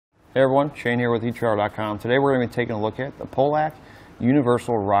Hey everyone, Shane here with etrailer.com. Today we're going to be taking a look at the Pollak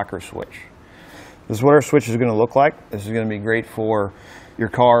Universal Rocker Switch. This is what our switch is going to look like. This is going to be great for your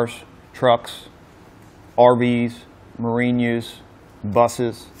cars, trucks, RVs, marine use,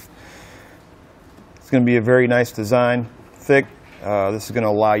 buses. It's going to be a very nice design, thick. This is going to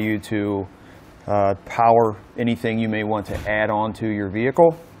allow you to power anything you may want to add on to your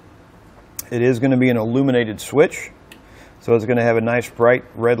vehicle. It is going to be an illuminated switch. So it's going to have a nice bright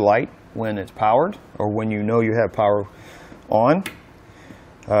red light when it's powered, or when you know you have power on.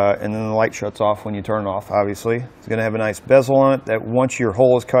 And then the light shuts off when you turn it off, obviously. It's going to have a nice bezel on it that once your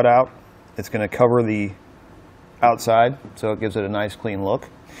hole is cut out, it's going to cover the outside, so it gives it a nice clean look.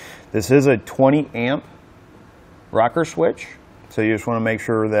 This is a 20 amp rocker switch, so you just want to make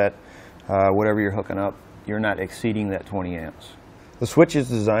sure that whatever you're hooking up, you're not exceeding that 20 amps. The switch is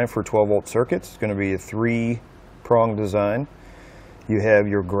designed for 12 volt circuits. It's going to be a three-prong design. You have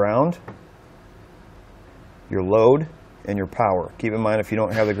your ground, your load, and your power. Keep in mind, if you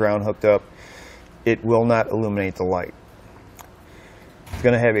don't have the ground hooked up, it will not illuminate the light. It's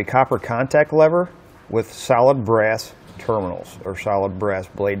going to have a copper contact lever with solid brass terminals, or solid brass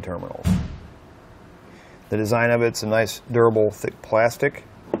blade terminals. The design of it's a nice, durable, thick plastic,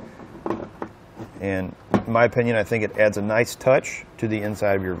 and in my opinion, I think it adds a nice touch to the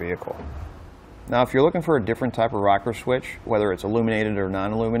inside of your vehicle. Now, if you're looking for a different type of rocker switch, whether it's illuminated or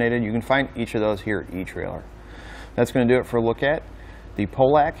non-illuminated, you can find each of those here at eTrailer. That's going to do it for a look at the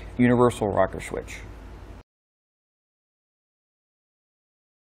Pollak Universal Rocker Switch.